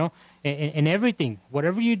later on, in everything,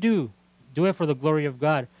 whatever you do it for the glory of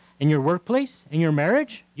God. In your workplace, in your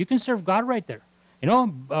marriage, you can serve God right there.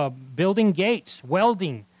 Building gates,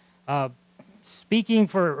 welding, speaking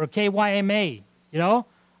for KYMA,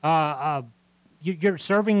 you're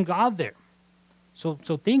serving God there. So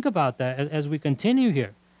think about that as we continue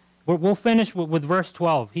here. We'll finish with verse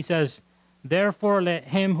 12. He says, therefore let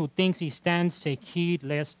him who thinks he stands take heed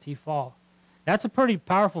lest he fall. That's a pretty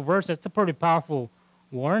powerful verse. That's a pretty powerful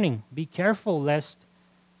warning. Be careful lest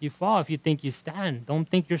you fall if you think you stand. Don't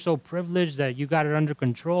think you're so privileged that you got it under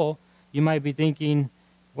control. You might be thinking,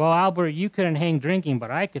 well, Albert, you couldn't hang drinking,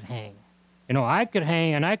 but I could hang. I could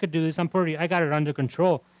hang and I could do this. I got it under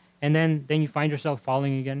control. And then you find yourself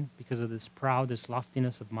falling again because of this pride, this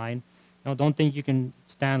loftiness of mind. Don't think you can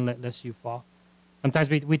stand lest you fall. Sometimes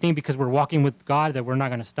we think because we're walking with God that we're not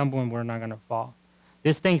going to stumble and we're not going to fall.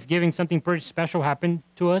 This Thanksgiving, something pretty special happened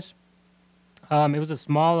to us. It was a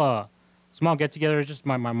small get-together. It was just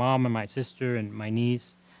my mom and my sister and my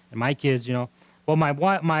niece and my kids, Well,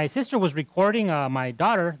 my sister was recording my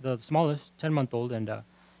daughter, the smallest, 10-month-old, and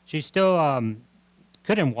she still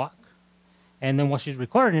couldn't walk. And then while she's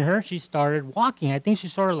recording her, she started walking. I think she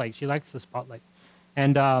she likes the spotlight.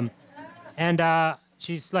 And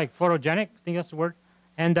she's like photogenic, I think that's the word.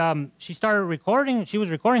 And she started recording. She was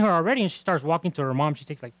recording her already, and she starts walking to her mom. She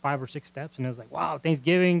takes like 5 or 6 steps, and it was like, wow,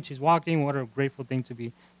 Thanksgiving. She's walking. What a grateful thing to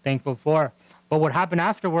be thankful for. But what happened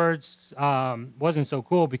afterwards wasn't so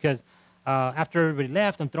cool because after everybody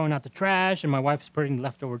left, I'm throwing out the trash, and my wife's putting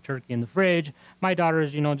leftover turkey in the fridge. My daughter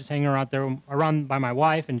is, just hanging around by my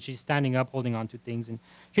wife, and she's standing up holding on to things. And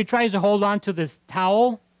she tries to hold on to this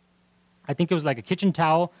towel. I think it was like a kitchen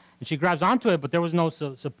towel. And she grabs onto it, but there was no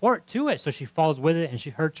support to it. So she falls with it, and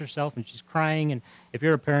she hurts herself, and she's crying. And if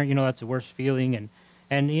you're a parent, that's the worst feeling.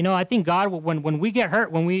 And I think God, when we get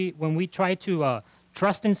hurt, when we try to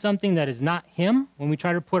trust in something that is not Him, when we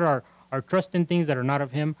try to put our trust in things that are not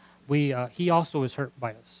of Him, He also is hurt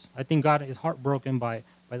by us. I think God is heartbroken by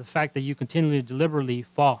the fact that you continually deliberately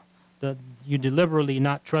fall, that you deliberately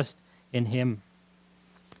not trust in Him.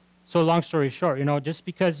 So long story short, just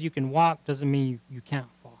because you can walk doesn't mean you can't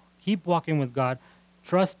fall. Keep walking with God.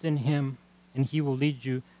 Trust in Him, and He will lead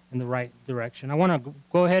you in the right direction. I want to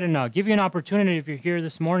go ahead and give you an opportunity if you're here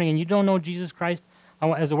this morning and you don't know Jesus Christ.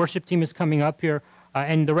 As the worship team is coming up here,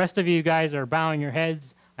 and the rest of you guys are bowing your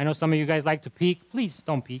heads. I know some of you guys like to peek. Please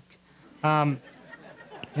don't peek.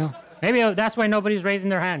 Maybe that's why nobody's raising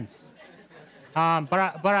their hands.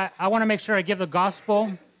 But I want to make sure I give the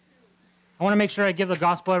gospel. I want to make sure I give the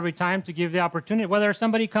gospel every time to give the opportunity, whether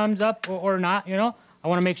somebody comes up or not, I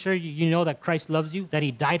want to make sure you know that Christ loves you, that He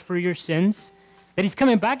died for your sins, that He's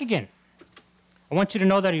coming back again. I want you to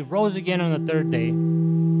know that He rose again on the 3rd day,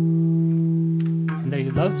 and that He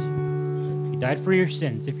loves you. He died for your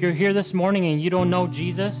sins. If you're here this morning and you don't know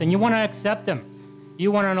Jesus and you want to accept Him,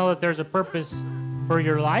 you want to know that there's a purpose for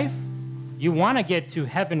your life, you want to get to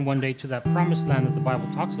heaven one day, to that promised land that the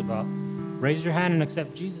Bible talks about, raise your hand and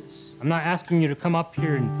accept Jesus. I'm not asking you to come up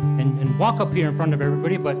here and walk up here in front of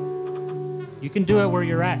everybody, but you can do it where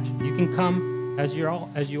you're at. You can come as you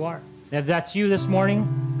are. If that's you this morning,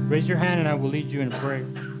 raise your hand and I will lead you in prayer.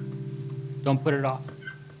 Don't put it off.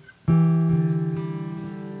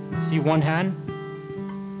 I see one hand.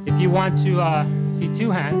 If you want to see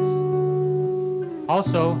 2 hands.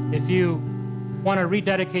 Also, if you want to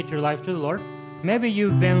rededicate your life to the Lord, maybe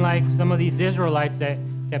you've been like some of these Israelites that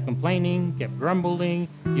kept complaining, kept grumbling.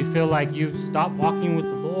 You feel like you've stopped walking with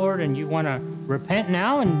the Lord and you want to repent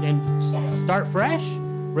now and start fresh.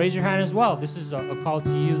 Raise your hand as well. This is a call to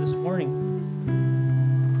you this morning.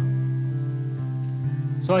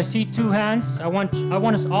 So I see 2 hands. I want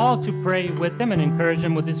us all to pray with them and encourage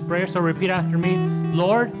them with this prayer. So repeat after me.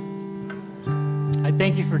 Lord, I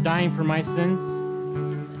thank you for dying for my sins.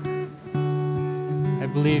 I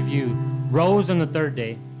believe you rose on the 3rd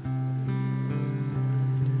day.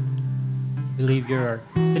 I believe you're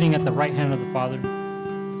sitting at the right hand of the Father.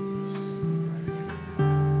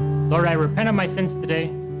 Lord, I repent of my sins today.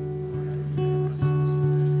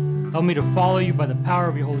 Help me to follow you by the power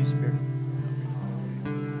of your Holy Spirit.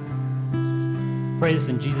 Pray this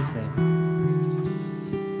in Jesus'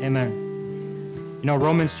 name. Amen.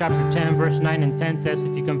 Romans chapter 10, verse 9 and 10 says,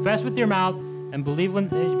 if you confess with your mouth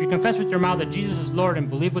that Jesus is Lord and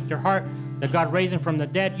believe with your heart that God raised Him from the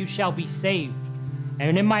dead, you shall be saved.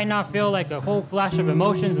 And it might not feel like a whole flash of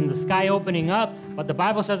emotions and the sky opening up, but the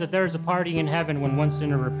Bible says that there is a party in heaven when one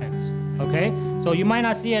sinner repents. Okay? So you might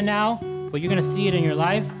not see it now, but you're going to see it in your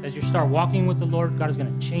life. As you start walking with the Lord, God is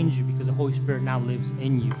going to change you because the Holy Spirit now lives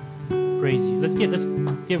in you. Praise you. Let's give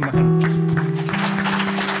Him a hand.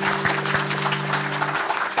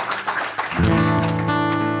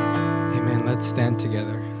 Amen. Let's stand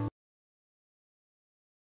together.